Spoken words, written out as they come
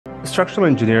Structural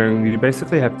engineering, you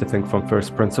basically have to think from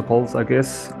first principles, I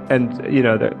guess. And,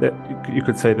 that you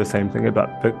could say the same thing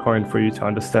about Bitcoin. For you to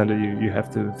understand it, you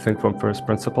have to think from first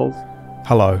principles.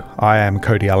 Hello, I am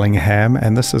Cody Ellingham,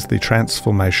 and this is the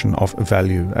Transformation of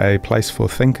Value, a place for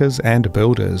thinkers and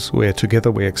builders where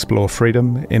together we explore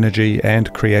freedom, energy,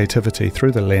 and creativity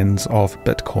through the lens of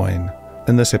Bitcoin.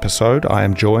 In this episode, I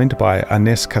am joined by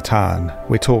Aness Kattan.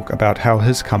 We talk about how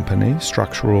his company,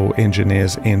 Structural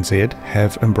Engineers NZ,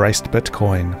 have embraced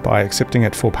Bitcoin by accepting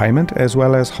it for payment as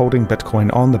well as holding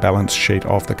Bitcoin on the balance sheet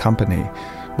of the company.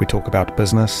 We talk about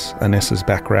business, Aness's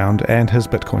background and his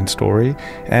Bitcoin story,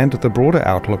 and the broader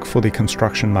outlook for the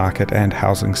construction market and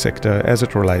housing sector as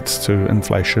it relates to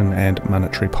inflation and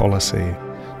monetary policy.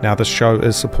 Now, this show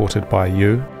is supported by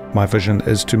you. My vision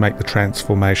is to make the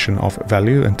transformation of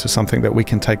value into something that we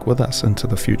can take with us into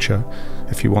the future.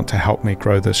 If you want to help me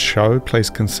grow this show, please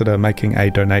consider making a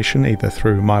donation either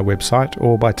through my website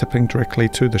or by tipping directly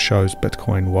to the show's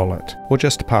Bitcoin wallet, or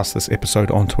just pass this episode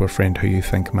on to a friend who you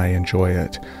think may enjoy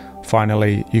it.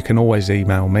 Finally, you can always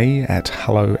email me at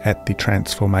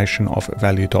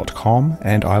hello@thetransformationofvalue.com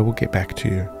and I will get back to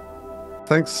you.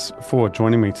 Thanks for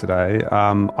joining me today.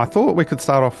 I thought we could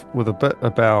start off with a bit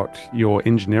about your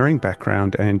engineering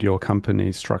background and your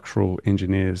company, Structural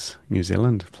Engineers New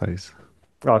Zealand, please.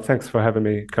 Oh, thanks for having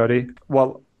me, Cody.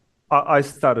 Well, I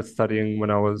started studying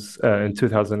when I was in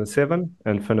 2007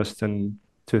 and finished in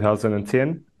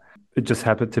 2010. It just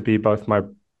happened to be both my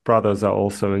brothers are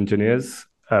also engineers,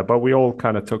 but we all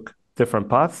kind of took different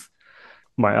paths.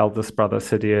 My eldest brother,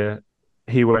 Sidir,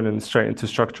 he went in straight into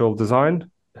structural design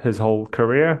his whole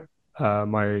career.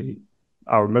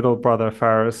 Our middle brother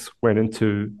Faris went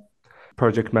into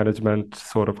project management,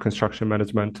 sort of construction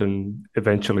management, and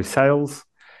eventually sales.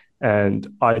 And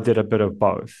I did a bit of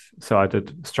both. So I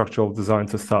did structural design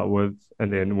to start with,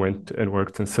 and then went and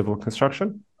worked in civil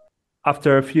construction.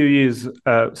 After a few years,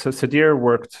 so Sadir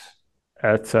worked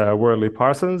at Worley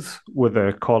Parsons with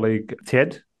a colleague,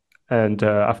 Ted. And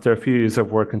after a few years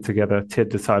of working together, Ted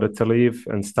decided to leave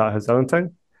and start his own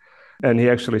thing. And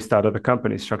he actually started the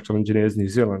company, Structural Engineers New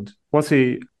Zealand. Once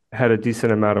he had a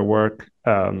decent amount of work,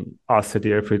 asked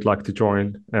Sadir if he'd like to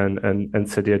join, and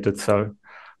Sadir did so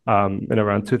in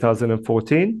around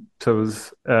 2014. So it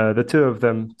was the two of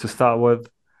them to start with.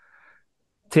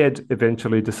 Ted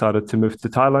eventually decided to move to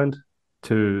Thailand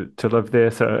to live there.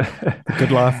 So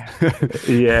Good life.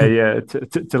 yeah,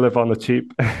 to live on the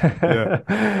cheap.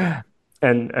 Yeah.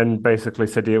 And basically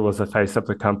Sadir was the face of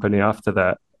the company after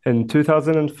that. In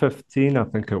 2015, I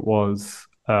think it was,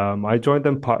 I joined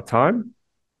them part-time,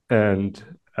 and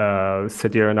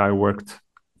Sadir and I worked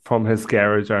from his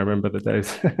garage. I remember the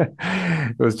days.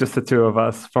 It was just the two of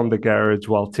us from the garage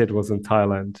while Ted was in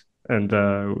Thailand. And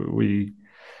we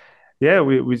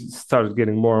started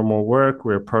getting more and more work.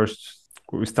 We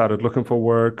started looking for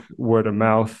work, word of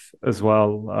mouth as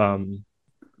well.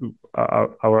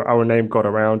 Our name got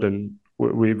around, and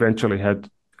we eventually had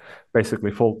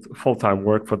basically full-time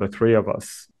work for the three of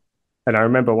us. And I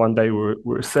remember one day we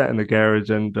were sat in the garage,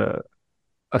 and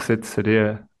I said to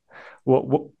Sadir,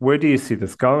 where do you see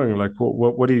this going? Like,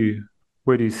 where do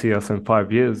you see us in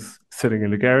 5 years, sitting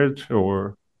in the garage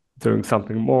or doing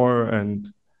something more?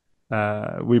 And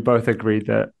we both agreed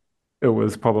that it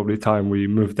was probably time we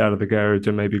moved out of the garage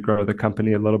and maybe grow the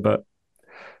company a little bit.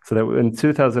 So that in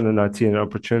 2019, an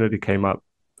opportunity came up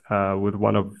with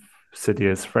one of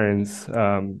Sadir's friends.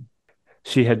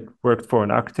 She had worked for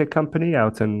an architect company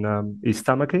out in East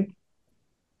Tamaki.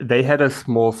 They had a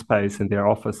small space in their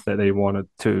office that they wanted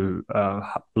to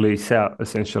lease out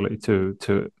essentially to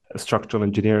a structural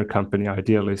engineering company,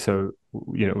 ideally. So,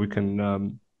 we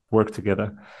can work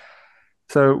together.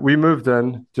 So we moved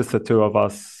in, just the two of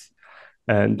us,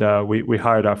 and we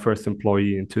hired our first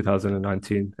employee in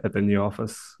 2019 at the new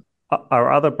office.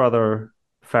 Our other brother,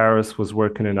 Faris, was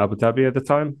working in Abu Dhabi at the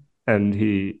time, and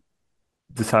he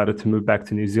decided to move back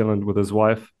to New Zealand with his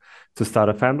wife to start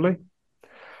a family.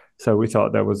 So we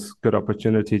thought that was a good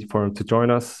opportunity for him to join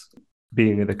us.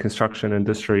 Being in the construction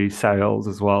industry, sales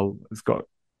as well, he's got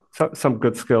some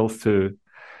good skills to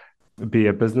be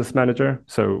a business manager.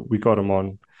 So we got him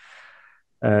on,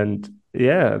 and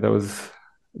yeah, that's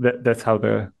how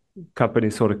the company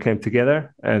sort of came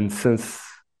together. And since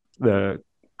the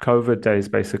COVID days,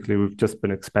 basically, we've just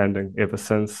been expanding ever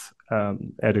since,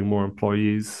 adding more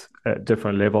employees at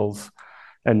different levels.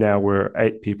 And now we're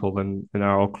 8 people in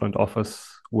our Auckland office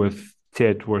with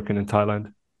Ted working in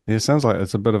Thailand. Yeah, it sounds like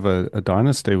it's a bit of a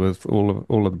dynasty with all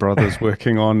of the brothers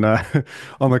working on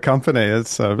on the company.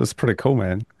 It's pretty cool,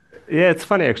 man. Yeah, it's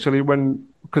funny actually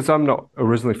because I'm not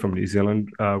originally from New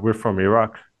Zealand. We're from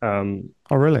Iraq. Oh,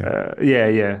 really? Yeah,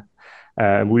 yeah.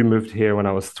 And we moved here when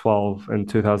I was 12 in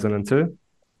 2002.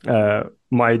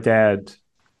 My dad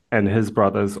and his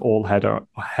brothers all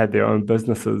had their own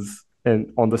businesses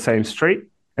in on the same street.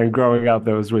 And growing up,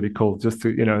 that was really cool. Just to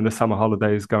in the summer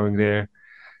holidays, going there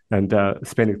and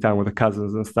spending time with the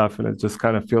cousins and stuff. And it just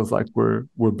kind of feels like we're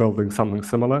building something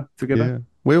similar together. Yeah.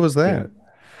 Where was Yeah,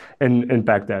 that? in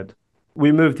Baghdad,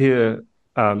 we moved here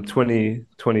 20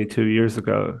 22 years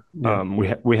ago. Yeah.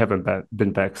 We haven't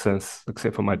been back since,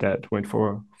 except for my dad went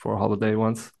for a holiday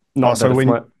once. Oh, Not that so it's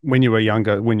my. when you were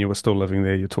younger, when you were still living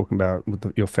there, you're talking about with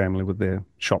your family with their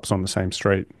shops on the same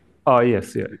street. Oh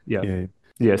yes, yeah, yeah, Yeah.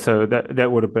 yeah. So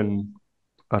that would have been,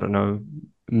 I don't know,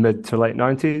 mid to late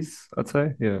 90s, I'd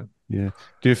say. Yeah. Yeah.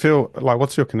 Do you feel like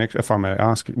what's your connection, if I may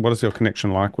ask, what is your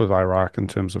connection like with Iraq in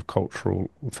terms of cultural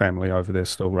family over there,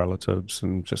 still relatives,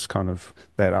 and just kind of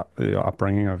that your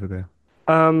upbringing over there?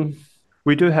 Um,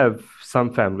 we do have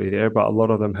some family there, but a lot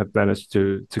of them have managed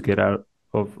to get out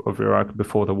of Iraq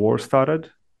before the war started.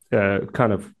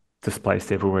 Kind of displaced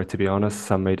everywhere, to be honest.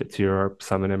 Some made it to Europe,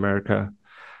 some in America.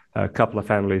 A couple of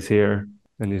families here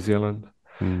in New Zealand.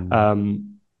 Mm. Um,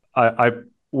 I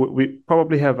we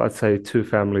probably have, I'd say, two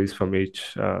families from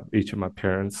each of my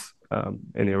parents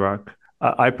in Iraq.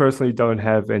 I personally don't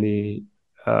have any.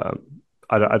 Um,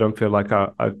 I don't feel like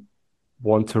I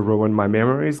want to ruin my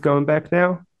memories going back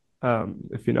now,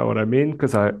 if you know what I mean.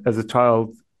 Because as a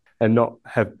child, and not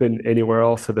have been anywhere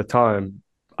else at the time,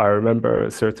 I remember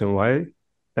a certain way,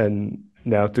 and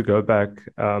now to go back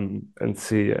and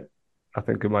see it, I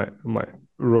think it might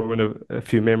ruin a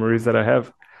few memories that I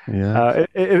have. Yeah.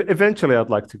 Eventually, I'd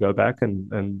like to go back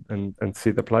and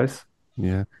see the place.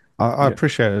 Yeah. I Yeah,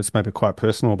 appreciate it's maybe quite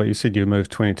personal, but you said you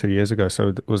moved 22 years ago.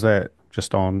 So was that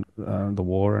just on the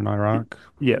war in Iraq?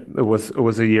 yeah. It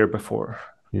was a year before.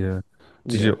 Yeah.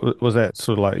 Did Yeah. you, was that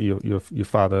sort of like your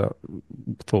father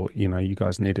thought, you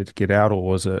guys needed to get out, or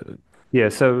was it? Yeah,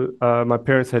 so my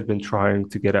parents had been trying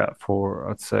to get out for,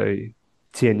 I'd say,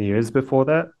 10 years before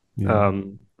that. Yeah.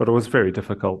 But it was very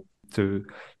difficult to,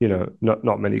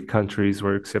 not many countries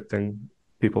were accepting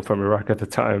people from Iraq at the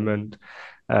time. And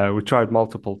we tried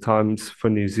multiple times for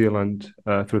New Zealand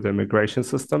through the immigration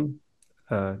system,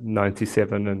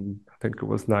 97 and I think it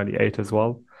was 98 as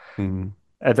well. Mm.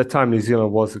 At the time, New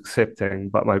Zealand was accepting,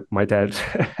 but my dad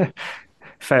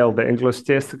failed the English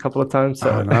test a couple of times. Oh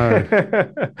So no,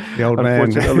 the old man.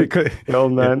 unfortunately, the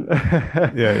old Yeah,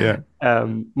 man. yeah,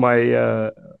 yeah,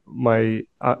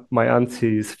 My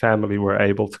auntie's family were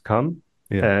able to come,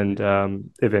 yeah,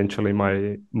 and eventually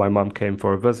my mum came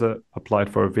for a visit,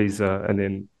 applied for a visa, and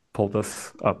then pulled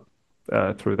us up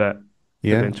through that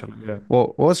yeah. eventually. Yeah.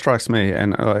 Well, what strikes me,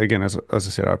 and again, as I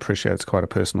said, I appreciate it's quite a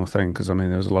personal thing because I mean,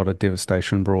 there was a lot of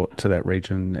devastation brought to that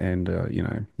region, and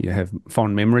you have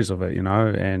fond memories of it,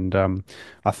 and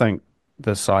I think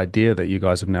this idea that you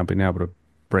guys have now been able to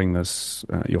bring this,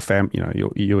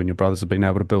 you and your brothers have been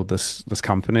able to build this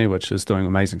company, which is doing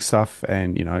amazing stuff,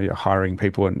 and you're hiring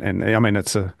people, and I mean,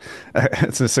 it's a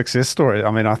it's a success story. I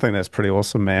mean, I think that's pretty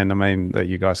awesome, man. I mean, that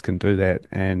you guys can do that,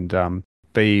 and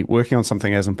be working on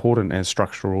something as important as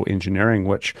structural engineering,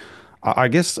 which I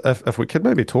guess if we could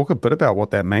maybe talk a bit about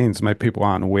what that means, maybe people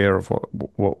aren't aware of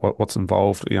what's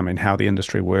involved. I mean, how the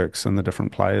industry works and the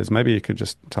different players. Maybe you could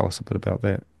just tell us a bit about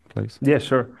that, please. Yeah,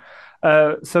 sure.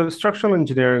 So structural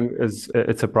engineering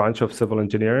it's a branch of civil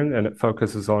engineering, and it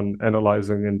focuses on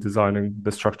analyzing and designing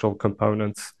the structural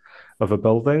components of a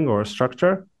building or a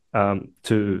structure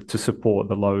to support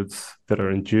the loads that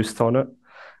are induced on it.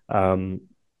 Um,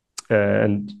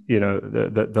 and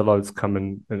the loads come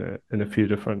in a few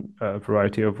different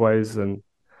variety of ways, and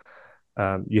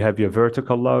you have your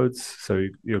vertical loads, so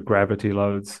your gravity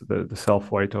loads, the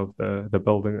self weight of the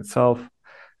building itself,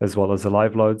 as well as the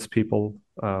live loads, people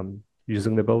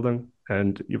using the building.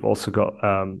 And you've also got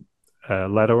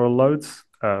lateral loads,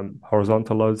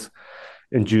 horizontal loads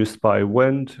induced by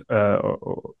wind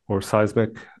or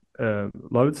seismic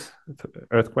loads,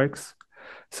 earthquakes.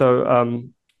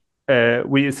 So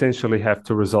we essentially have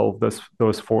to resolve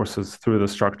those forces through the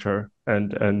structure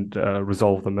and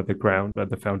resolve them at the ground at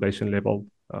the foundation level.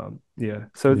 Yeah,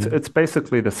 so it's Yeah. it's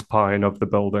basically the spine of the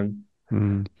building,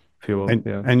 Mm. if you will. And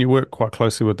Yeah. and you work quite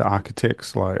closely with the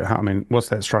architects. Like, I mean, what's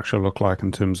that structure look like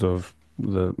in terms of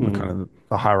the kind Mm. of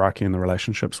the hierarchy and the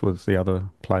relationships with the other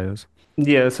players?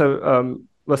 Yeah. So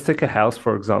let's take a house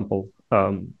for example.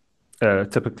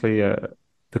 Typically,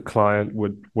 the client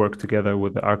would work together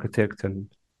with the architect and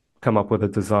come up with a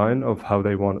design of how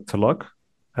they want it to look,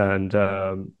 and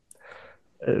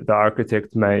the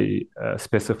architect may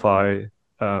specify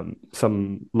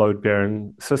some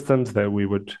load-bearing systems that we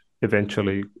would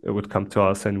eventually it would come to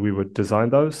us and we would design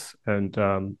those and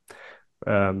um,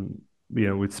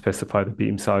 we'd specify the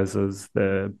beam sizes,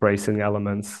 the bracing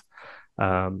elements,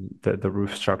 the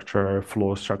roof structure,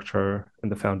 floor structure,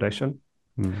 and the foundation.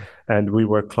 Mm. And we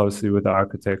work closely with the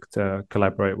architect,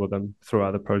 collaborate with them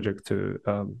throughout the project to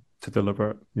deliver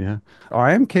it. Yeah.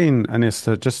 I am keen, Aness,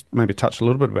 to just maybe touch a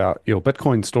little bit about your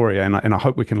Bitcoin story, and I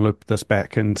hope we can loop this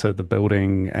back into the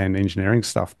building and engineering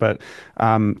stuff. But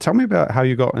tell me about how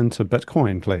you got into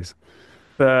Bitcoin, please.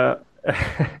 But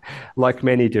like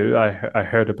many do, I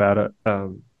heard about it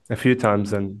a few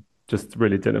times and just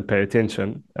really didn't pay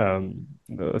attention.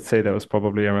 Let's say that was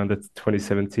probably around the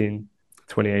 2017,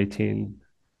 2018,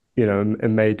 it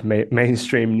made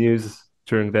mainstream news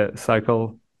during that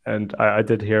cycle. And I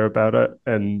did hear about it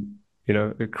and,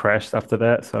 it crashed after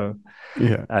that. So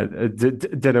Yeah. I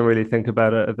didn't really think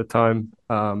about it at the time.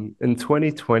 In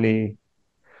 2020,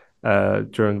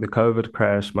 during the COVID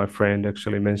crash, my friend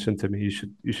actually mentioned to me,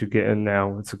 you should get in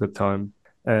now. It's a good time.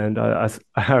 And I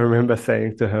remember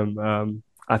saying to him,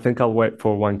 I think I'll wait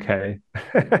for 1K.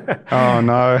 Oh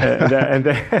no.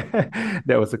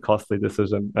 That was a costly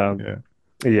decision.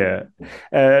 Yeah.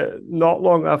 Yeah. Not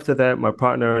long after that, my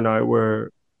partner and I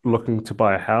were looking to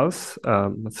buy a house,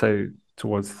 let's say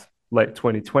towards late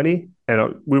 2020,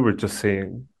 and we were just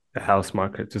seeing the house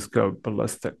market just go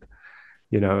ballistic.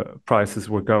 Prices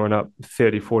were going up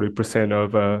 30, 40%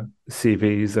 over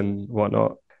CVs and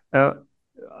whatnot. Uh,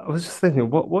 I was just thinking,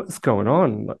 what's going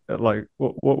on? Like,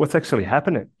 what's actually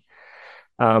happening?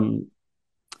 Um,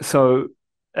 so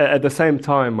at the same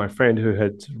time, my friend who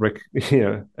had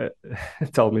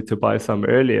told me to buy some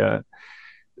earlier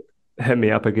hit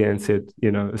me up again and said,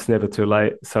 it's never too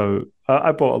late. So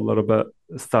I bought a little bit,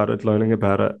 started learning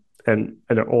about it, and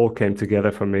it all came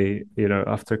together for me,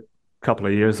 after a couple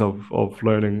of years of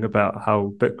learning about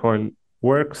how Bitcoin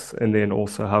works and then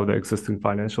also how the existing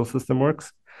financial system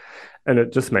works. And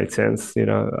it just made sense,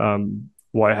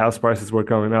 why house prices were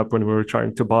going up when we were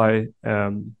trying to buy.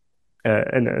 And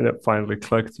it finally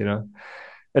clicked,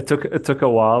 It took a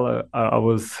while. I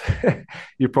was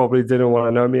you probably didn't want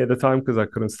to know me at the time because I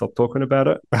couldn't stop talking about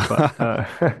it. But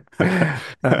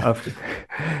I've,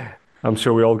 I'm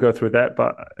sure we all go through that.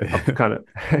 But I've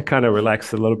Yeah. kind of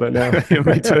relaxed a little bit now. Yeah,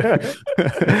 me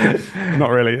too.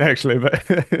 Not really, actually, but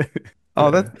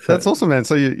oh, Yeah. that's So awesome, man.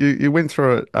 So you went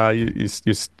through it.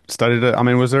 You studied it. I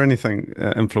mean, was there anything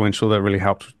influential that really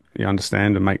helped you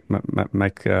understand and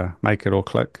make it all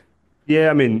click? yeah,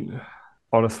 I mean,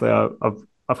 honestly,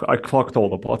 I clocked all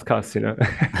the podcasts,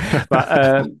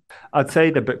 but I'd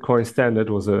say the Bitcoin Standard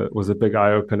was a big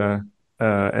eye opener,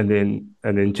 and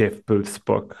then Jeff Booth's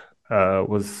book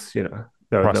was that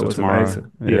Price of was tomorrow.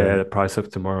 amazing. Yeah. Yeah, The Price of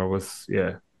Tomorrow was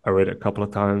yeah. I read it a couple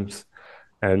of times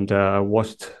and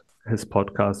watched his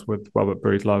podcast with Robert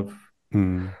Breedlove,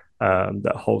 Mm.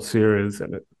 that whole series,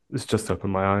 and it's just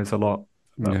opened my eyes a lot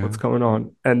about Yeah. what's going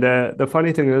on. And the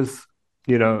funny thing is,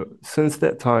 since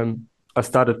that time, I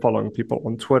started following people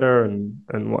on Twitter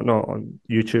and whatnot on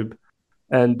YouTube,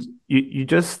 and you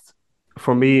just,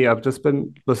 for me, I've just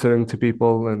been listening to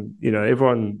people, and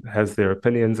everyone has their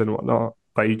opinions and whatnot,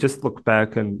 but you just look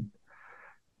back and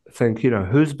think,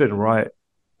 who's been right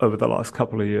over the last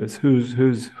couple of years?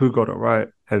 Who got it right?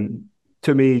 And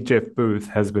to me, Jeff Booth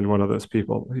has been one of those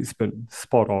people. He's been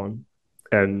spot on.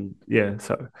 And yeah,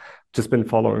 so just been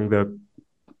following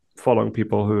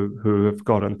people who have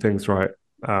gotten things right.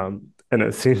 And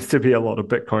it seems to be a lot of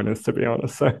Bitcoiners, to be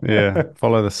honest. So Yeah.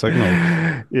 Follow the signal.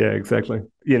 yeah, exactly.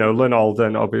 Lynn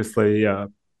Alden, obviously,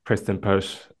 Preston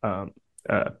Posh,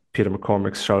 Peter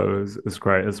McCormick's show is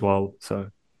great as well. So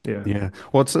yeah. Yeah,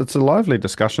 well, it's a lively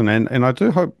discussion, and I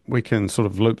do hope we can sort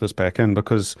of loop this back in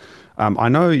because I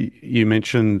know you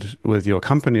mentioned with your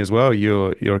company as well,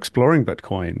 you're exploring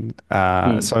Bitcoin.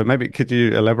 Mm. So maybe could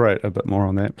you elaborate a bit more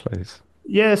on that, please?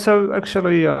 Yeah, so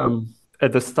actually,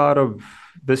 at the start of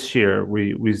this year,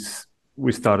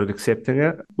 we started accepting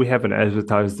it. We haven't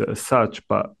advertised it as such,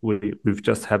 but we've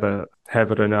just have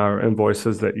it in our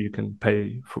invoices that you can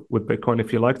pay with Bitcoin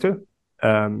if you like to.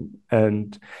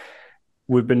 And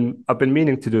I've been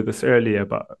meaning to do this earlier,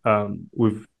 but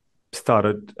we've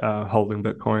started holding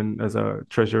Bitcoin as a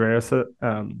treasury asset,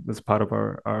 as part of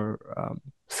our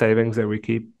savings that we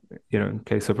keep, in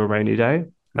case of a rainy day.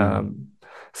 Mm.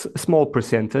 Small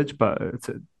percentage, but it's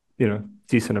a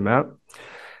decent amount,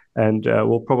 and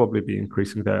we'll probably be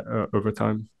increasing that over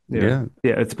time. Yeah, Yeah,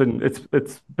 yeah, it's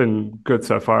been good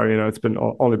so far. It's been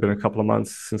only been a couple of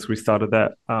months since we started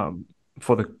that,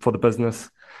 for the business,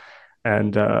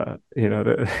 and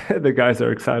the guys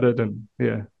are excited, and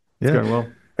yeah, it's yeah. going well.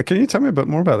 Can you tell me a bit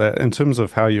more about that in terms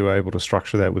of how you were able to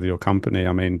structure that with your company?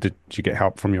 I mean, did you get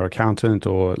help from your accountant,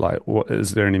 or like, what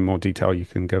is there any more detail you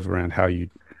can give around how you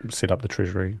set up the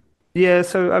treasury? Yeah,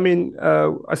 so I mean,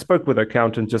 I spoke with an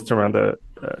accountant just around the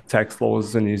tax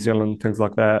laws in New Zealand, things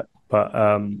like that. But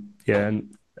yeah,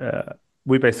 and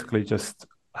we basically just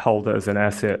hold it as an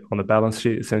asset on the balance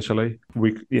sheet, essentially.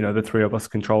 The three of us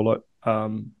control it.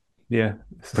 Yeah,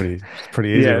 Pretty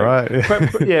easy, yeah, right?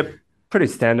 yeah, pretty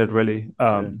standard, really.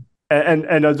 Yeah.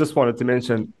 And I just wanted to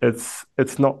mention it's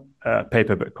not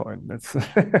paper Bitcoin. It's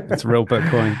It's real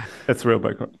Bitcoin. it's real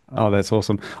Bitcoin. Oh, that's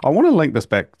awesome. I want to link this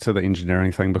back to the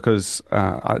engineering thing because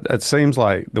it seems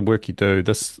like the work you do,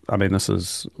 I mean, this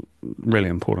is really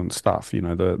important stuff. You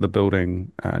know, the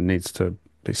building needs to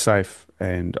be safe.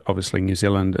 And obviously, New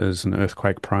Zealand is an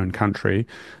earthquake-prone country.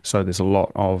 So there's a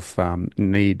lot of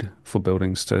need for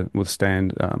buildings to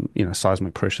withstand,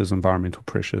 seismic pressures, environmental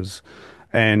pressures.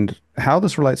 And how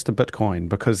this relates to Bitcoin,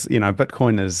 because,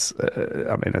 Bitcoin is,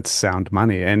 I mean, it's sound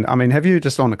money. And I mean, have you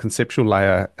just on a conceptual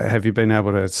layer, have you been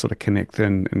able to sort of connect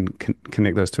and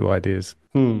connect those two ideas?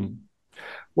 Hmm.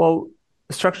 Well,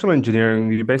 structural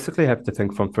engineering, you basically have to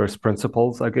think from first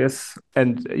principles, I guess.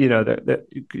 And that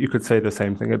you could say the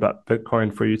same thing about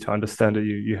Bitcoin. For you to understand it,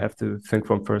 you have to think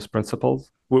from first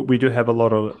principles. We do have a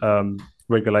lot of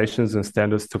regulations and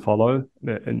standards to follow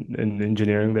in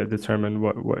engineering that determine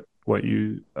what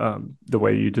you the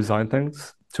way you design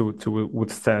things to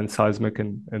withstand seismic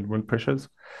and wind pressures.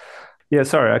 Yeah,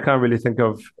 sorry, I can't really think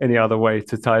of any other way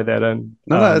to tie that in.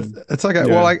 No, it's okay.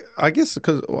 Well, Yeah. I guess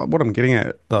because what I'm getting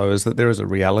at though is that there is a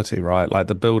reality, right? Like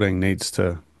the building needs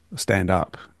to stand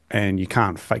up, and you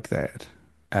can't fake that.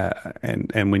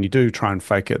 And when you do try and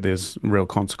fake it, there's real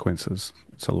consequences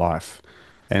to life.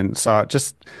 And so,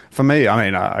 just for me, I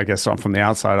mean, I guess I'm from the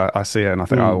outside. I see it and I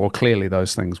think, oh, Mm. well, clearly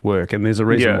those things work. And there's a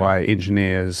reason Yeah. why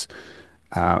engineers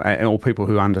and all people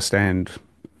who understand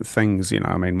things,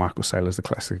 I mean, Michael Saylor's the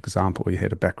classic example. He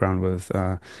had a background with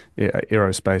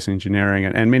aerospace engineering,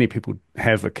 and many people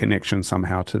have a connection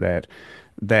somehow to that.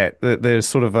 That there's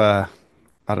sort of I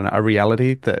don't know, a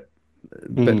reality that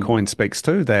Mm. Bitcoin speaks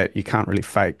to that you can't really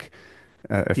fake,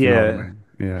 if you know what I Yeah. mean.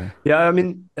 Yeah. Yeah, I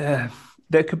mean,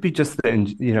 that could be just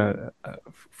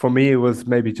for me, it was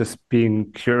maybe just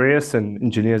being curious, and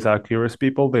engineers are curious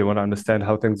people. They want to understand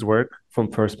how things work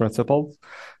from first principles.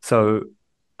 So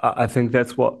I think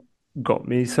that's what got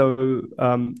me so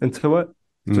into it.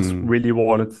 Just Mm. really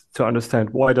wanted to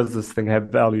understand, why does this thing have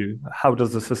value? How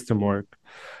does the system work?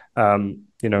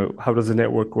 How does the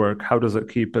network work? How does it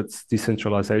keep its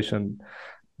decentralization?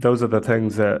 Those are the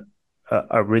things that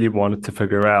I really wanted to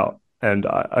figure out. And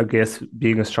I guess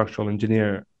being a structural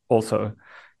engineer also,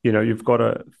 you've got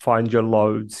to find your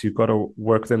loads, you've got to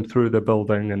work them through the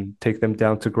building and take them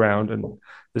down to ground. And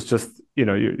it's just,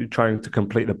 you're trying to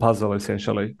complete the puzzle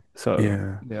essentially. So,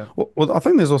 Yeah. yeah. Well, I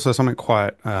think there's also something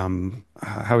quite,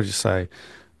 how would you say,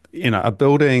 a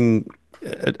building,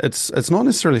 it's not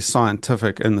necessarily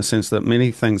scientific in the sense that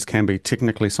many things can be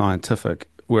technically scientific,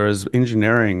 whereas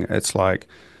engineering, it's like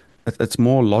it's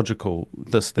more logical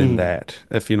this than Mhm. that,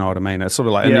 if you know what I mean. It's sort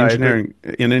of like Yeah, I agree.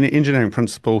 in an engineering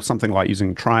principle, something like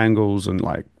using triangles and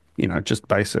like, just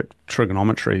basic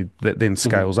trigonometry that then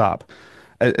scales Mhm. up.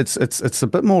 It's a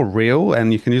bit more real,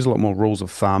 and you can use a lot more rules of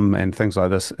thumb and things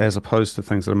like this, as opposed to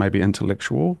things that are maybe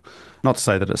intellectual. Not to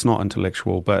say that it's not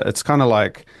intellectual, but it's kind of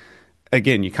like,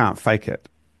 again, you can't fake it.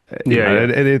 Yeah, yeah.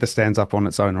 It either stands up on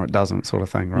its own or it doesn't, sort of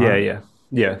thing, Yeah, right? yeah.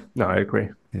 Yeah. No, I agree.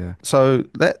 Yeah. So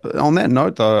that on that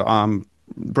note, though,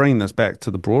 bringing this back to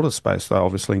the broader space, though,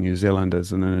 obviously New Zealand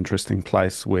is in an interesting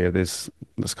place where there's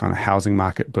this kind of housing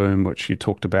market boom, which you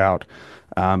talked about.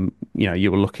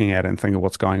 You were looking at it and thinking,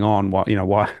 what's going on?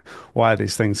 Why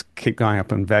these things keep going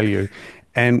up in value?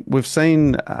 And we've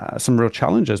seen some real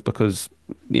challenges because,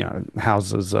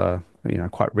 houses are,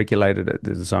 quite regulated.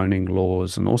 There's zoning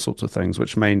laws and all sorts of things,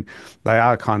 which mean they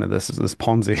are kind of this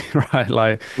Ponzi, right?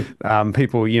 Like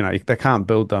people, they can't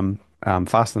build them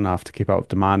fast enough to keep up with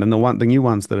demand, and the new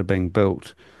ones that are being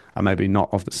built are maybe not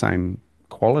of the same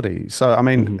quality. So, I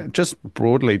mean, Mhm. just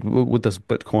broadly with this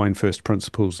Bitcoin first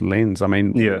principles lens, I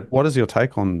mean, Yeah. what is your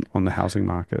take on the housing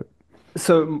market?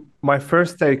 So my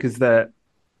first take is that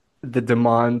the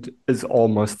demand is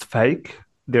almost fake.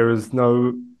 There is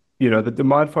no, the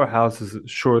demand for houses,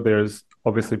 sure, there's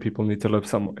obviously people need to live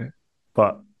somewhere,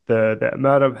 but the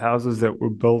amount of houses that we're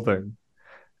building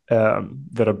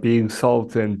that are being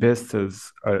sold to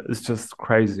investors is just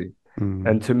crazy. And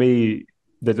Mm, to me,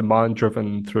 the demand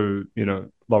driven through,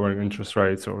 lowering interest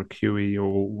rates or QE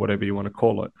or whatever you want to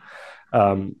call it,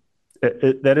 um,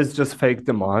 that is just fake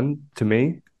demand to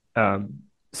me.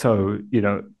 So,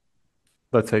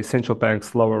 let's say central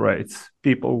banks lower rates,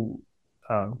 people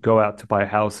go out to buy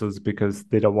houses because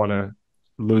they don't want to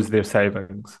lose their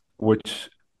savings, which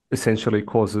essentially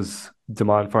causes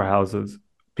demand for houses,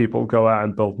 people go out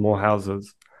and build more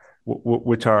houses,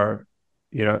 which are,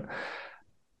 you know,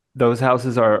 those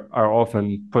houses are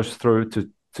often pushed through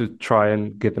to try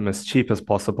and get them as cheap as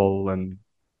possible. And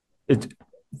it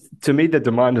to me, the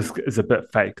demand is a bit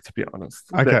fake, to be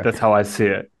honest. Okay. That's how I see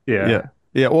it. Yeah. Yeah,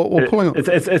 Yeah. Well, pulling.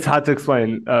 it's hard to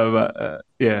explain.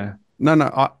 Yeah, No, no,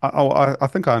 I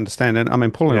think I understand. And I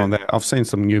mean, pulling on yeah, that, I've seen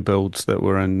some new builds that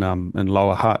were in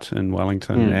Lower Hutt in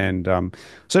Wellington, mm, and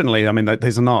certainly, I mean,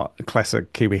 these are not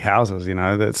classic Kiwi houses.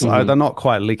 That's they're hmm not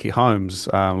quite leaky homes,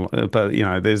 but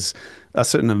there's a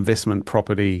certain investment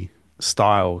property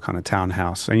style kind of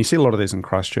townhouse, and you see a lot of these in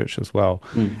Christchurch as well.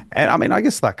 mm, And I mean, I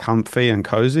guess they're comfy and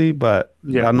cozy, but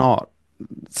yeah. they're not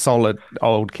solid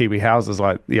old Kiwi houses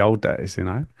like the old days.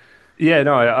 Yeah,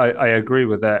 no, I agree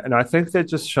with that. And I think that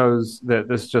just shows that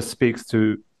this just speaks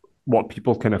to what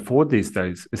people can afford these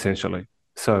days, essentially.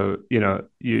 So,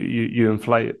 you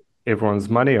inflate everyone's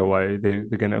money away, they're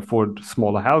going to afford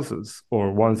smaller houses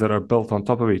or ones that are built on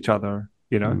top of each other.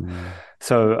 Mm,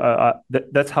 So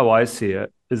that's how I see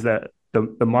it, is that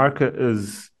the market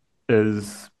is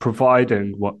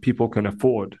providing what people can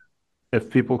afford. If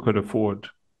people could afford,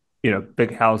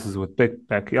 big houses with big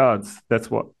backyards, that's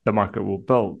what the market will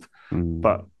build. mm.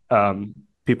 But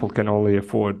people can only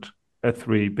afford a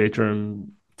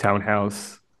three-bedroom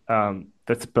townhouse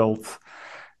that's built,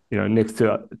 next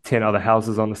to 10 other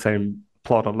houses on the same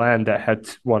plot of land that had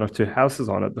one or two houses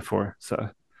on it before. So,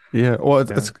 Yeah, well,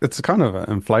 yeah. it's kind of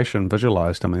inflation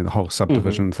visualized. I mean, the whole Hmm.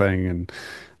 subdivision thing, and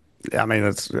I mean,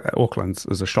 it's Auckland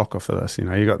is a shocker for this.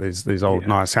 You got these old Yeah.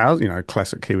 nice houses,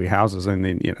 classic Kiwi houses, and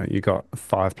then you got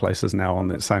five places now on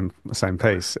that same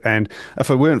piece. And if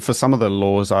it weren't for some of the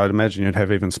laws, I'd imagine you'd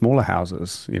have even smaller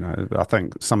houses. I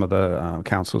think some of the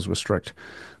councils restrict,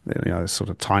 sort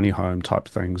of tiny home type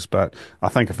things. But I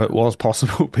think if it was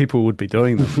possible, people would be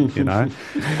doing them.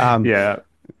 Um, Yeah.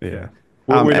 yeah. Yeah.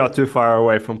 We're A- not too far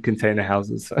away from container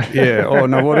houses. Yeah. Oh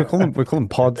no, what do we call them? We call them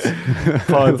pods.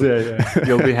 Pods, yeah, yeah.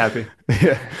 You'll be happy.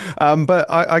 Yeah. But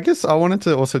I guess I wanted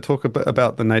to also talk a bit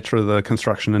about the nature of the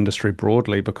construction industry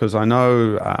broadly, because I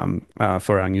know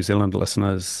for our New Zealand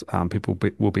listeners,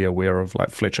 will be aware of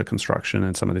like Fletcher Construction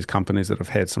and some of these companies that have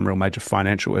had some real major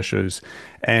financial issues.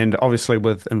 And obviously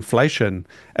with inflation,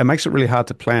 it makes it really hard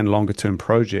to plan longer term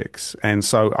projects. And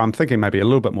so I'm thinking maybe a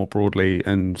little bit more broadly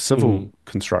in civil Mhm.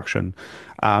 construction.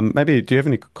 Maybe do you have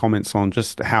any comments on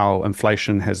just how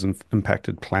inflation has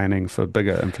impacted planning for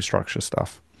bigger infrastructure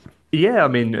stuff? Yeah, I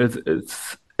mean,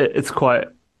 it's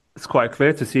quite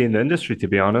clear to see in the industry, to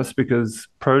be honest, because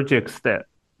projects that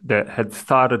had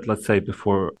started, let's say,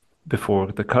 before the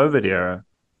COVID era,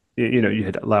 you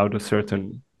had allowed a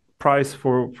certain price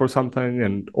for something,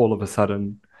 and all of a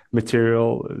sudden,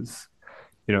 material is,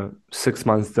 6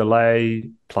 months delay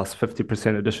plus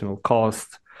 50% additional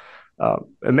cost.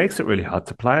 It makes it really hard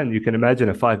to plan. You can imagine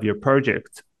a 5-year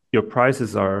project, your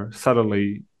prices are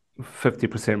suddenly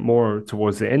 50% more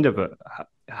towards the end of it.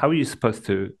 How are you supposed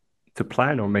to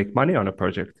plan or make money on a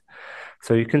project?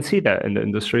 So you can see that in the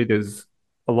industry. There's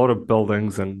a lot of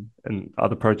buildings and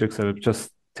other projects that have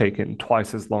just taken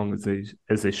twice as long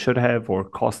as they should have, or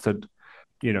costed,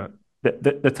 you know,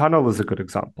 the tunnel is a good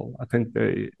example. I think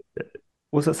they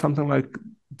was it something like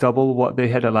double what they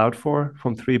had allowed for,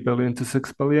 from 3 billion to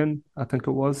 6 billion, I think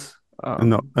it was.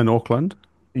 In Auckland?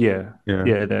 Yeah, Yeah,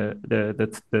 yeah,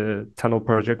 that's the tunnel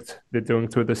project they're doing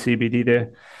through the CBD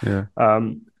there. yeah,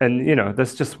 And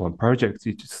that's just one project.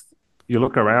 You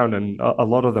look around, and a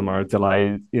lot of them are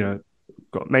delayed,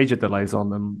 got major delays on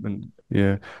them. And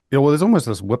yeah. Yeah, well, there's almost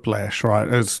this whiplash, right?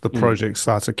 As the mm, project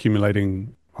starts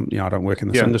accumulating, I don't work in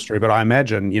this yeah, industry, but I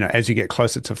imagine, as you get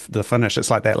closer to the finish, it's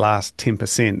like that last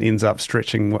 10% ends up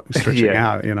stretching yeah,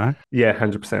 out. yeah,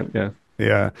 100%. Yeah.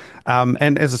 Yeah.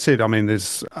 And as I said, I mean,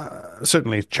 there's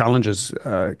certainly challenges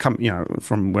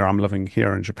from where I'm living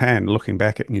here in Japan. Looking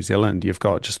back at New Zealand, you've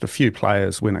got just a few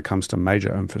players when it comes to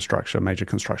major infrastructure, major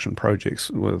construction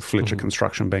projects, with Fletcher Hmm.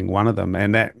 Construction being one of them.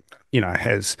 And that,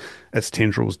 has its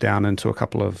tendrils down into a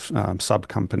couple of sub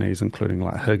companies, including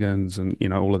like Higgins and,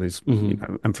 all of these, Hmm.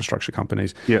 infrastructure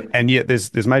companies. Yeah. And yet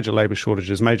there's major labor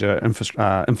shortages, major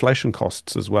inflation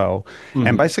costs as well. And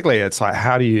Hmm. basically, it's like,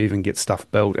 how do you even get stuff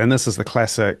built? And this is the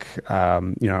classic,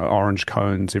 orange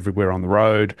cones everywhere on the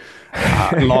road,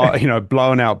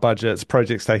 blowing out budgets,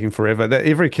 projects taking forever, that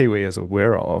every Kiwi is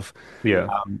aware of. Yeah.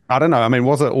 I don't know. I mean,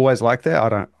 was it always like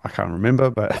that? I can't remember,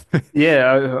 but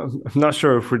Yeah, I'm not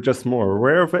sure if we're just more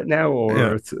aware of it now, yeah.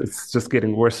 or it's just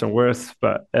getting worse and worse.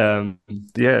 But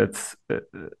yeah, it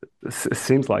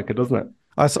seems like it, doesn't it?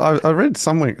 I read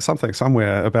something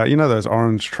somewhere about those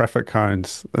orange traffic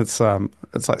cones. It's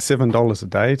like $7 a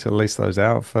day to lease those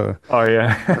out Oh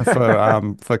yeah.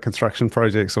 for construction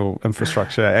projects or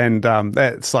infrastructure, and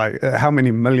that's like how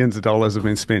many millions of dollars have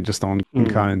been spent just on Mm,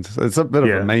 cones. It's a bit of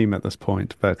a yeah. meme at this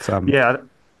point, but Yeah,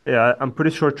 yeah. I'm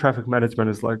pretty sure traffic management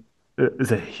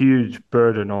is a huge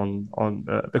burden on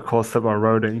the cost of our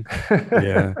roading.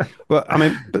 yeah. Well, I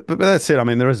mean, but that said, I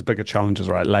mean, there is bigger challenges,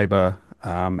 right? Labor,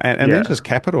 and then Yeah. just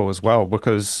capital as well,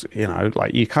 because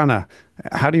like you kind of,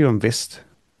 how do you invest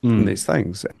in Mm. these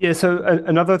things? Yeah. So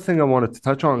another thing I wanted to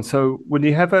touch on. So when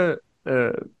you have a,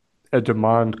 a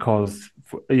demand caused,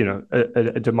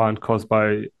 a demand caused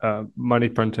by money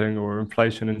printing or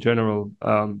inflation in general,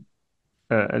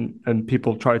 and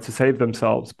people try to save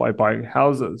themselves by buying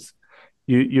houses,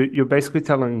 you're basically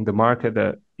telling the market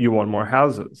that you want more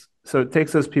houses. So it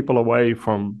takes those people away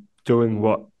from doing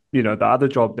what, the other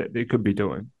job that they could be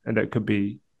doing, and that could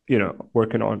be,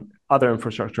 working on other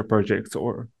infrastructure projects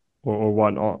or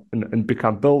whatnot, and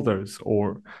become builders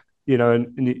or,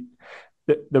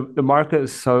 the market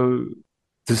is so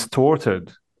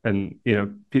distorted, and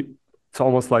it's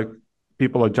almost like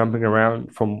people are jumping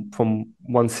around from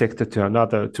one sector to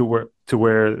another to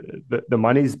where the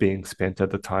money's being spent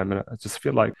at the time, and I just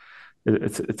feel like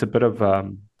it's a bit of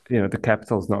the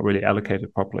capital is not really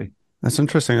allocated properly. That's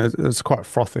interesting. It's quite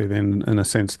frothy then, in a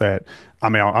sense that, I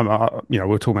mean,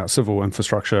 we're talking about civil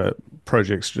infrastructure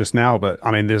projects just now, but I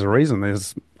mean, there's a reason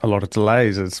there's a lot of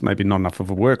delays. It's maybe not enough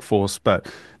of a workforce,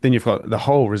 but then you've got the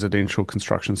whole residential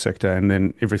construction sector and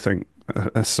then everything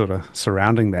sort of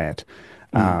surrounding that.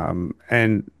 Mm.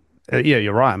 And yeah,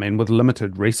 you're right. I mean, with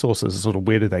limited resources, sort of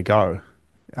where do they go?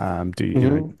 Do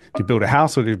Hmm. you build a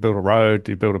house or do you build a road?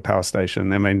 Do you build a power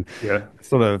station? I mean, Yeah.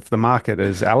 sort of the market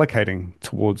is allocating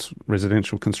towards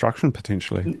residential construction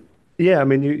potentially. Yeah, I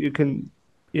mean, you can,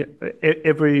 yeah,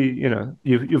 every,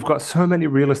 you've got so many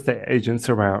real estate agents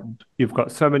around. You've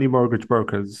got so many mortgage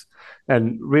brokers,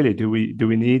 and really, do we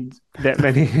need that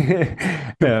many?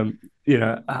 Um,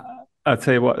 I'd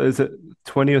say, what is it,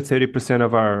 20 or 30%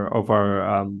 of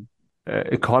our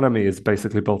economy is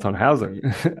basically built on housing,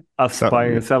 us So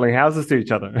buying and selling houses to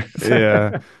each other.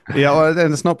 yeah, yeah, well,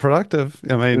 and it's not productive.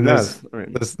 I mean, It does. I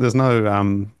mean, there's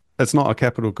no it's not a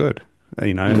capital good.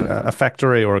 A no.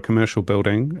 factory or a commercial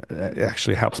building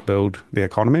actually helps build the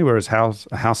economy, whereas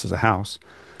a house is a house.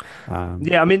 Um,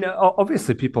 Yeah, I mean,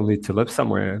 obviously people need to live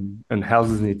somewhere, and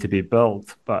houses need to be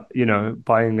built, but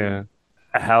buying a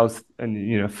house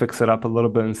and fix it up a little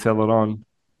bit and sell it on,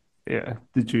 yeah,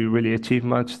 did you really achieve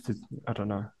much? I don't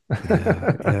know. yeah,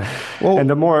 yeah. And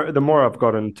Well, the more I've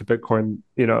gotten into Bitcoin,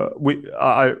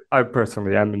 I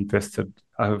personally am invested.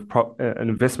 I have an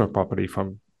investment property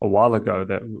from a while ago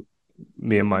that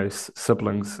me and my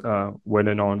siblings went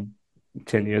in on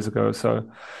 10 years ago. So,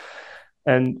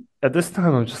 and at this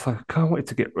time, I'm just like, I can't wait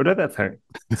to get rid of that thing.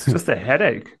 It's just a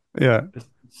headache. yeah,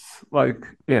 It's like,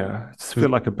 yeah, I just feel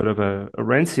like a bit of a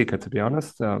rent seeker, to be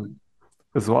honest,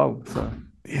 as well. So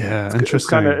yeah, it's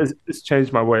kind of interesting. it's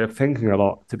changed my way of thinking a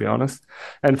lot, to be honest.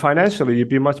 And financially, you'd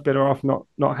be much better off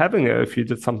not having it if you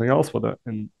did something else with it.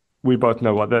 And we both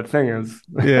know what that thing is.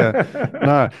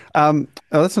 Yeah, no,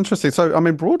 that's interesting. So, I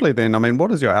mean, broadly, then, I mean,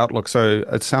 what is your outlook? So,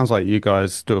 it sounds like you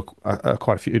guys do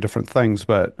quite a few different things,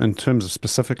 but in terms of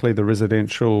specifically the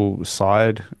residential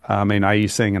side, I mean, are you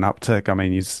seeing an uptick? I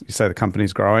mean, you say the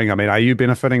company's growing. I mean, are you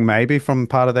benefiting maybe from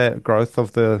part of that growth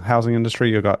of the housing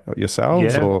industry you got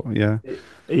yourselves, Yeah. or yeah?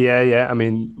 Yeah, yeah. I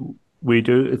mean, we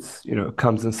do. It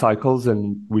comes in cycles,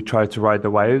 and we try to ride the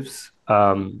waves.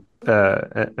 And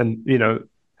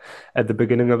at the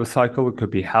beginning of a cycle, it could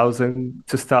be housing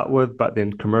to start with, but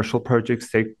then commercial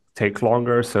projects take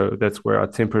longer. So that's where our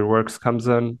temporary works comes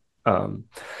in. Um,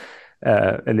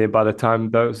 and then by the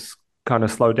time those kind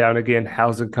of slow down again,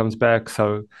 housing comes back.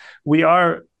 So we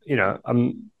are,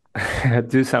 I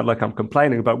do sound like I'm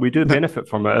complaining, but we do benefit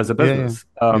from it as a Yeah, yeah, business.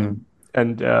 yeah.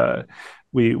 And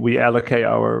we allocate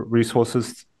our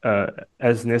resources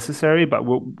as necessary, but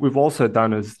what we've also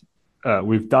done is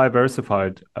we've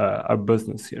diversified our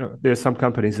business. There's some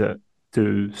companies that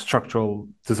do structural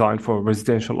design for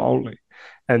residential only,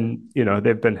 and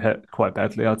they've been hit quite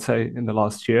badly, I'd say, in the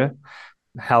last year.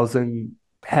 Housing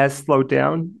has slowed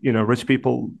down. Rich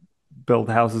people build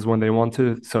houses when they want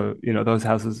to, so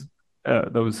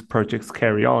those projects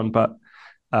carry on. But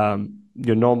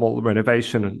your normal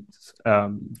renovation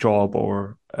job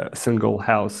or single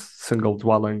house, single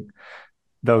dwelling,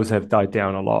 those have died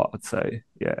down a lot, I'd say.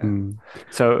 Yeah. Mm,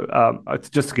 So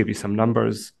just to give you some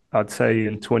numbers, I'd say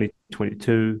in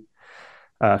 2022,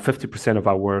 50% of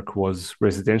our work was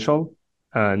residential,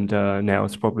 and now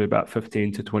it's probably about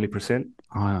 15 to 20%.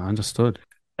 I understood.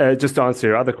 Just to answer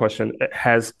your other question, it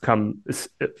has come.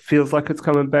 It feels like it's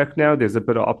coming back now. There's a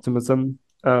bit of optimism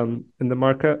in the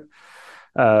market,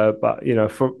 but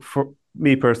for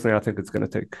me personally, I think it's going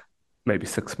to take maybe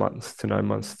 6 months to 9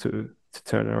 months to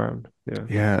turn around. Yeah.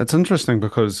 Yeah, it's interesting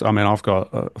because I mean I've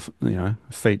got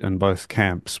feet in both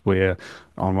camps where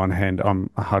on one hand I'm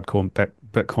a hardcore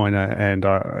Bitcoiner and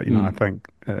I Mm. think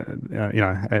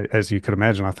as you could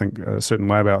imagine I think a certain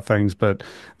way about things, but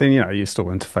then you still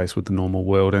interface with the normal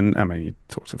world, and I mean you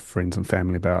talk to friends and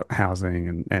family about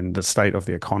housing and the state of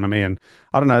the economy, and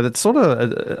I don't know, that's sort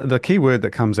of the key word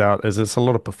that comes out is it's a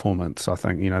lot of performance. I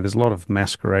think there's a lot of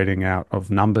masquerading out of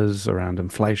numbers around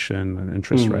inflation and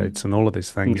interest Mm. rates and all of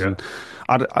these things, Yeah.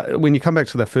 and when you come back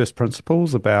to the first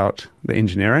principles about the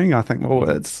engineering, I think, well,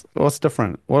 Mm. it's what's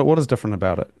different? What is different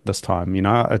about it this time?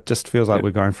 It just feels like Yeah.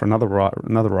 we're going for another ride,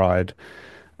 another ride.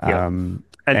 Yeah. Um,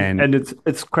 And and and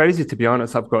it's crazy to be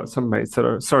honest. I've got some mates that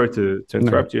are sorry to no,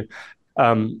 interrupt you.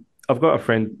 I've got a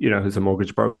friend, who's a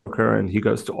mortgage broker, and he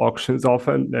goes to auctions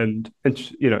often, and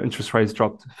interest rates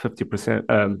dropped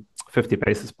 50%, 50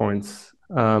 basis points,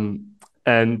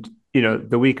 and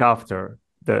the week after,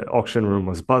 the auction room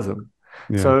was buzzing.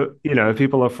 yeah. So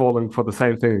people are falling for the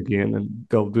same thing again, and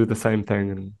they'll do the same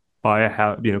thing and buy a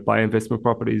house, buy investment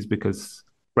properties because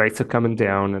rates are coming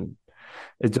down, and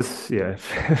it just, yeah,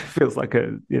 feels like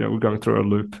we're going through a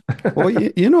loop. Well,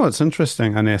 you know, it's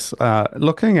interesting, Aness,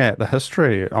 looking at the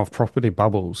history of property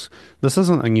bubbles, this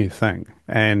isn't a new thing.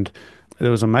 And there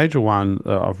was a major one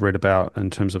that I've read about in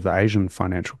terms of the Asian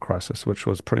financial crisis, which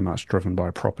was pretty much driven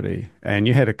by property. And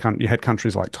you had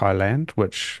countries like Thailand,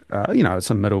 which, it's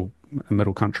a middle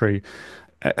country,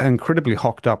 incredibly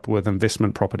hocked up with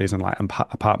investment properties and like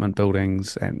apartment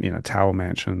buildings and, tower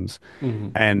mansions.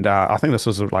 Mhm. And I think this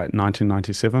was like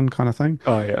 1997 kind of thing.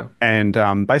 Oh yeah. And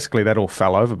basically, that all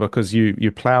fell over because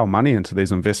you plow money into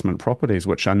these investment properties,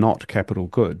 which are not capital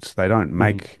goods. They don't Mhm.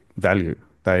 make value.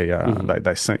 Mhm.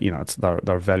 They sink. It's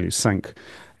their value sink,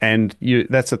 and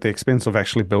that's at the expense of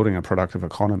actually building a productive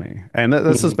economy. And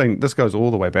Mhm. this goes all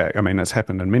the way back. I mean, it's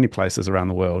happened in many places around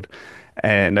the world,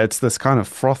 and it's this kind of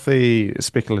frothy,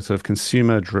 speculative,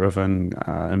 consumer-driven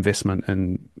investment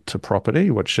into property,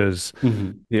 which is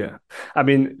Yeah. I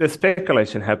mean, the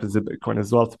speculation happens in Bitcoin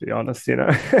as well, to be honest,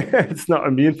 it's not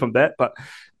immune from that, but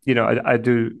you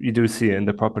do see it in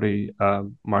the property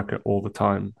market all the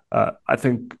time. I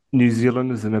think New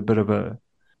Zealand is in a bit of a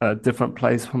different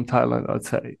place from Thailand, I'd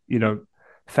say.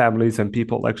 Families and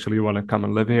people actually want to come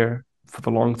and live here for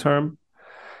the long term.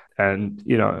 And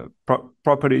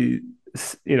property,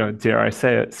 dare I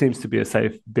say it, seems to be a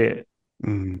safe bet.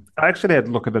 mm, I actually had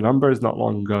a look at the numbers not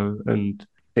long ago, and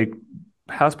it,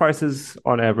 house prices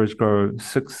on average grow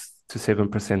 6 to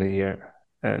 7% a year.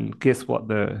 And guess what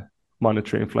the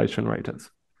monetary inflation rate is?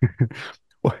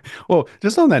 Well,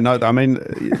 just on that note,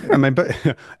 but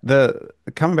the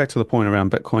coming back to the point around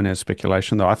Bitcoin as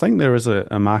speculation, though, I think there is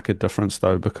a market difference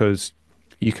though because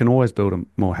you can always build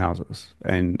more houses,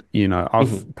 and I've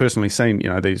Hmm. personally seen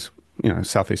these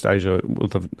Southeast Asia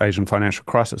with the Asian financial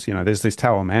crisis. There's these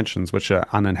tower mansions which are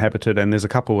uninhabited, and there's a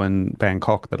couple in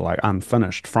Bangkok that are like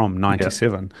unfinished from Yeah.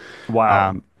 '97.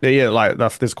 Wow. Yeah, like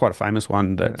there's quite a famous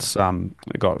one Yeah. that's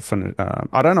got fin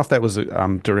I don't know if that was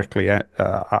directly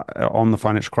on the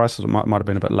financial crisis. It might have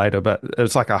been a bit later, but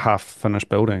it's like a half finished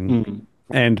building, Mm.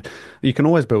 and you can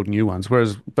always build new ones.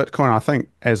 Whereas Bitcoin, I think,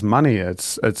 as money,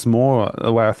 it's more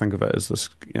the way I think of it is this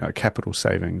capital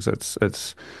savings.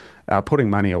 It's putting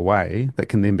money away that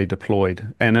can then be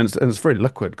deployed, and it's very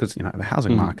liquid because the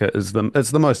housing Mm. market is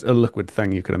the most illiquid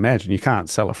thing you could imagine. You can't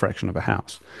sell a fraction of a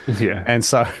house. Yeah. And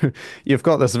so you've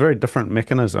got this very different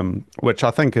mechanism, which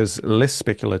I think is less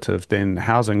speculative than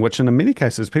housing, which in many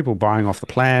cases people buying off the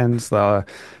plans, they've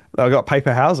got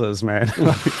paper houses, man.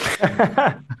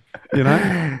 You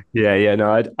know? Yeah, yeah,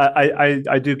 no,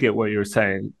 I do get what you're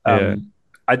saying. Yeah.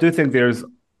 I do think there's,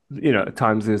 at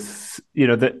times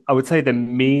that I would say the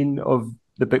mean of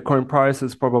the Bitcoin price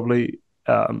is probably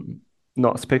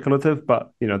not speculative,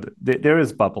 but there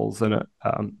is bubbles in it,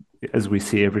 as we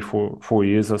see every four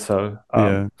years or so.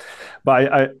 Yeah.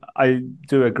 But I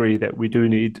do agree that we do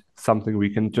need something we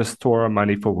can just store our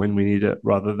money for when we need it,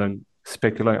 rather than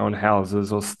speculate on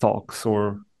houses or stocks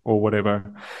or whatever.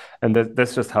 And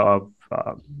that's just how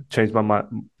I've changed my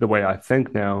mind, the way I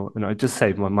think now, and I just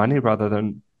save my money rather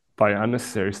than buy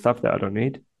unnecessary stuff that I don't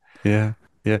need. Yeah.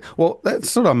 Yeah. Well, that's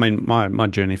sort of, I mean, my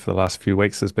journey for the last few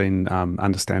weeks has been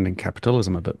understanding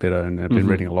capitalism a bit better, and I've been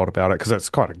reading a Hmm. lot about it because it's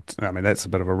I mean, that's a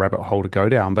bit of a rabbit hole to go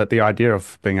down, but the idea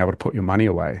of being able to put your money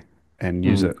away and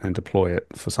use Mm. it and deploy it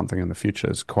for something in the future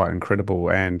is quite incredible.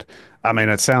 And I mean,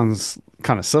 it sounds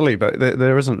kind of silly, but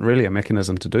there isn't really a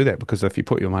mechanism to do that because if you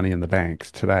put your money in the bank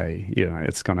today,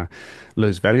 it's going to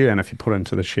lose value. And if you put it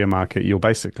into the share market, you're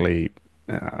basically,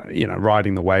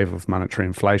 riding the wave of monetary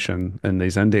inflation in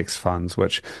these index funds,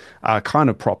 which are kind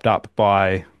of propped up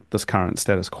by this current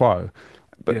status quo.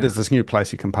 But Yeah. there's this new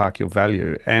place you can park your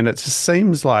value. And it just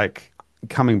seems like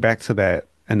coming back to that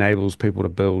enables people to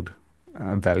build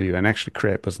value and actually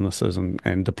create businesses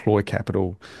and deploy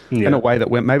capital in a Yeah. way that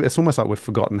maybe it's almost like we've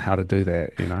forgotten how to do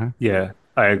that, you know? Yeah.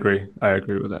 I agree. I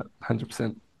agree with that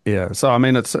 100%. Yeah. So I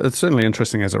mean, it's certainly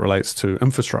interesting as it relates to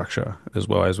infrastructure as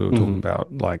well as we were talking Hmm. about,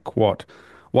 like what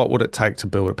would it take to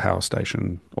build a power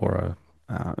station or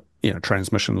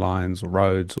transmission lines or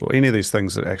roads or any of these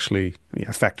things that actually,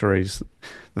 factories,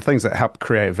 the things that help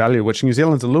create value, which New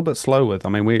Zealand's a little bit slow with. I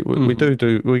mean, we Hmm.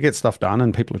 we get stuff done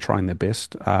and people are trying their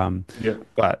best. Yeah.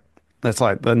 But it's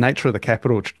like the nature of the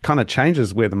capital kind of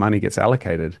changes where the money gets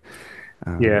allocated.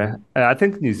 Yeah. I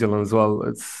think New Zealand as well,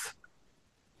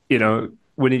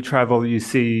 when you travel, you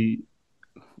see,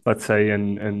 let's say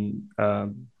in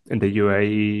the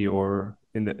UAE or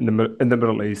in the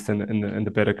Middle East and in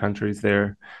the better countries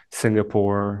there,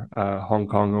 Singapore, Hong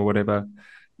Kong or whatever,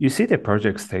 you see their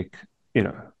projects take,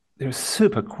 they're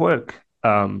super quick.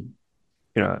 A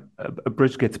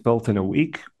bridge gets built in a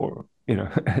week or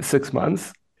 6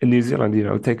 months. In New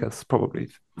Zealand, take us probably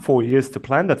 4 years to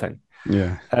plan the thing.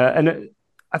 Yeah.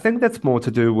 I think that's more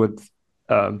to do with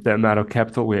the amount of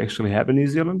capital we actually have in New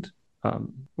Zealand.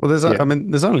 Well, I Yeah.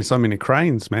 mean, there's only so many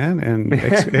cranes, man, and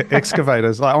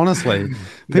excavators. Like, honestly,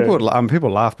 Yeah. people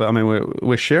laugh, but I mean,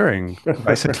 we're sharing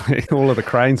basically all of the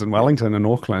cranes in Wellington and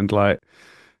Auckland. Like,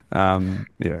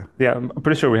 yeah, Yeah, I'm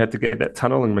pretty sure we had to get that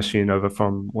tunneling machine over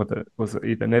from was it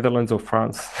either Netherlands or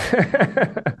France?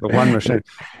 the one machine.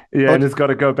 Yeah, Oh, and it's got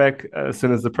to go back as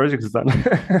soon as the project is done.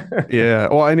 yeah.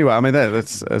 Well, anyway, I mean,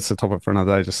 that's a topic for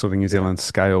another day, just sort of New Yeah. Zealand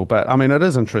scale. But I mean, it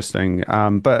is interesting.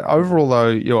 But overall,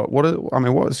 though, I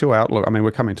mean, what is your outlook? I mean,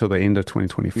 we're coming to the end of Yeah.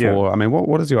 2024. I mean,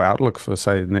 what is your outlook for,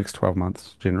 say, the next 12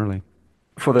 months generally?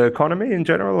 For the economy in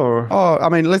general, or Oh, I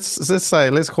mean, let's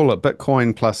call it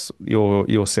Bitcoin plus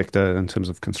your sector in terms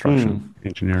of construction Hmm.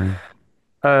 engineering.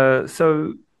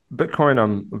 So Bitcoin,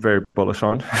 I'm very bullish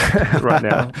on right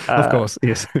now. Of course,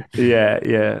 yes. Yeah,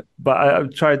 yeah, but I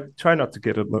try not to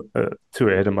get too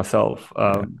ahead of myself.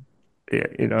 Yeah.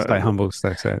 Yeah, Stay humble, stay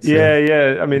sats. Yeah.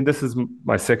 yeah, yeah. I mean, this is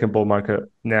my second bull market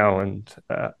now, and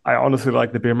I honestly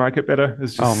like the bear market better.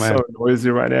 It's Oh just so man. noisy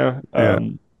right now. Yeah.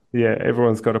 Yeah,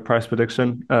 everyone's got a price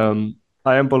prediction.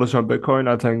 I am bullish on Bitcoin.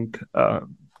 I think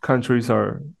countries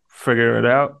are figuring it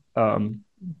out.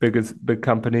 Big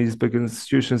companies, big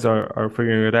institutions are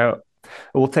figuring it out.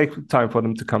 It will take time for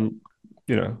them to come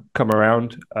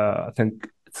around. I think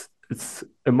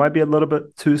it might be a little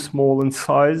bit too small in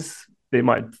size. They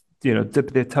might,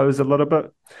 dip their toes a little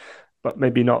bit, but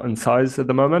maybe not in size at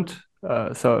the moment.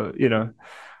 So,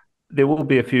 there will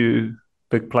be a few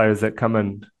big players that come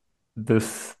in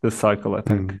this cycle, I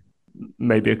think. Mm,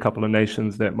 Maybe a couple of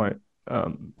nations that might,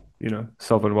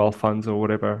 sovereign wealth funds or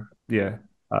whatever. Yeah,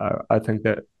 I think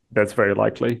that's very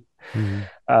likely. mm.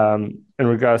 In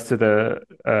regards to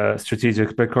the strategic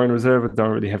Bitcoin reserve, I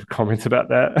don't really have comments about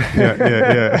Yeah, yeah,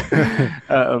 that.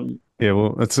 yeah. Yeah,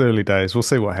 well, it's early days. We'll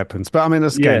see what happens. But I mean,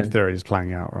 this game Yeah, theory is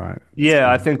playing out, right? It's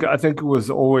yeah, I think it was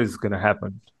always going to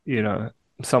happen.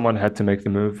 Someone had to make the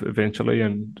move eventually,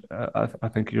 and I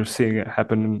think you're seeing it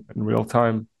happen in real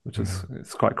time, which is yeah.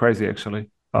 it's quite crazy actually.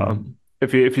 Mm.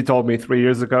 If you told me 3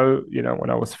 years ago, when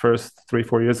I was first 3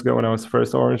 4 years ago when I was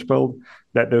first orange build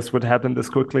that this would happen this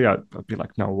quickly, I'd be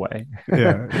like, no way.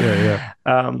 Yeah, yeah, yeah.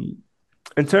 Um,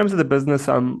 in terms of the business,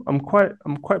 I'm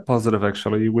quite positive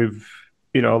actually.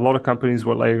 A lot of companies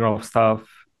were laying off staff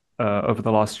over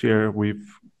the last year. We've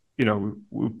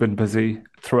been busy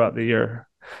throughout the year,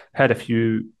 had a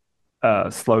few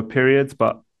slow periods,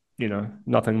 but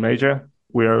nothing major.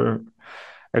 We're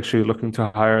actually looking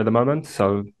to hire at the moment,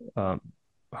 so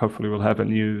hopefully we'll have a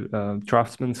new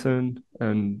draftsman soon,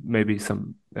 and maybe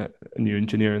a new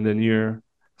engineer in the new year.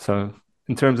 So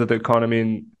in terms of the economy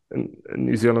in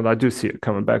New Zealand, I do see it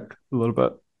coming back a little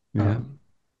bit. Yeah. Um,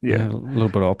 Yeah, yeah, a little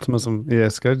bit of optimism. Yeah,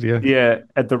 it's good. Yeah. yeah,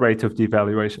 at the rate of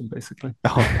devaluation, basically.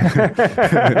 Oh, like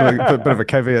a bit of a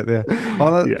caveat there.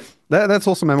 Oh, Yeah. that's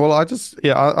awesome, man. Well, I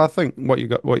think what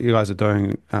you guys are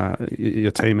doing,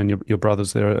 your team and your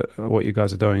brothers there, what you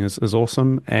guys are doing is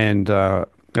awesome, and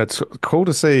it's cool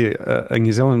to see a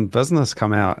New Zealand business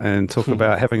come out and talk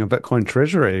about having a Bitcoin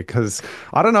treasury because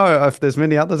I don't know if there's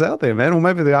many others out there, man, or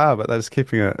maybe there are, but they're just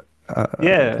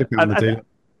Yeah, keeping it on the deal.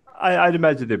 I'd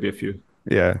imagine there'd be a few.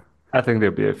 Yeah. I think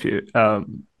there'll be a few.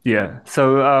 Yeah.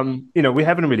 So, we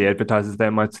haven't really advertised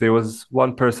that much. There was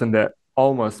one person that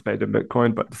almost made a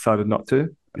Bitcoin but decided not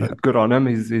to. Yeah, Good on him.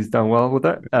 He's done well with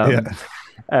it.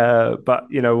 yeah, But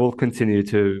we'll continue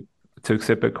to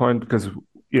accept Bitcoin because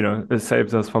it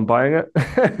saves us from buying it.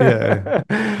 yeah,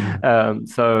 yeah,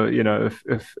 So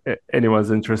if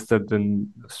anyone's interested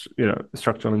in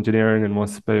structural engineering and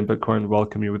wants to pay in Bitcoin,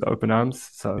 welcome you with open arms.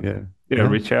 So yeah, yeah.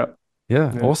 reach out.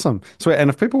 Yeah, Yeah. awesome. So, and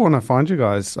if people want to find you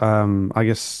guys, I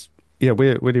guess, yeah,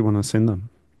 where do you want to send them?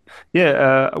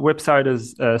 Yeah, website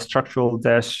is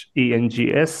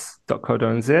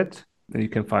structural-engs.co.nz. You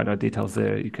can find our details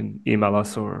there. You can email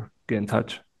us or get in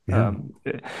touch. Yeah, Um,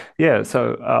 yeah,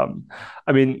 so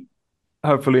I mean,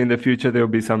 hopefully in the future there'll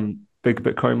be some big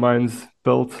Bitcoin mines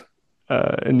built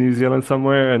in New Zealand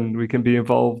somewhere, and we can be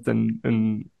involved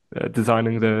in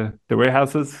designing the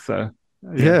warehouses. So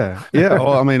yeah, yeah, yeah.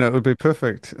 Well, I mean, it would be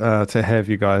perfect to have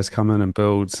you guys come in and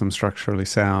build some structurally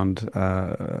sound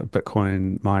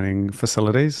Bitcoin mining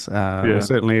facilities. We're yeah.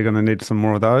 certainly going to need some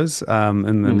more of those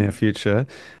in the near Mm. future.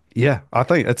 Yeah, I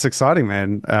think it's exciting,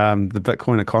 man. The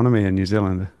Bitcoin economy in New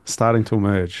Zealand starting to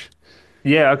emerge.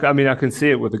 Yeah, I mean, I can see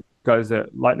it with the guys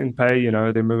at Lightning Pay.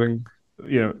 They're moving.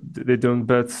 They're doing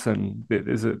bits, and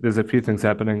there's a few things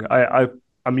happening.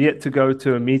 I'm yet to go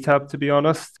to a meetup, to be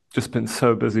honest. Just been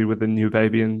so busy with the new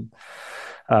baby and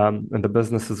the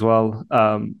business as well.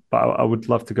 But I would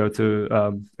love to go to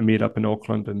a meetup in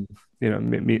Auckland and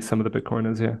meet some of the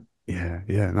Bitcoiners here. Yeah,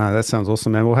 yeah. No, that sounds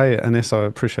awesome, man. Well, hey, Aness, I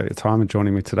appreciate your time and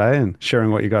joining me today and sharing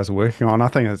what you guys are working on. I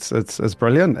think it's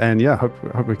brilliant, and yeah, hope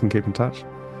we can keep in touch.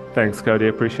 Thanks, Cody.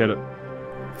 Appreciate it.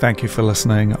 Thank you for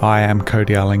listening. I am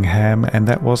Cody Ellingham, and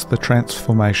that was the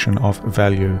transformation of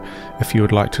value. If you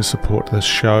would like to support this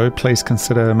show, please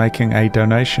consider making a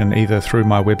donation either through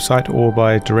my website or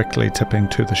by directly tipping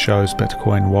to the show's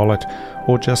Bitcoin wallet,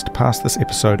 or just pass this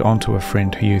episode on to a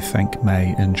friend who you think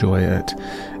may enjoy it.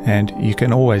 And you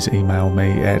can always email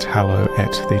me at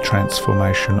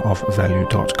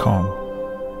hello@thetransformationofvalue.com.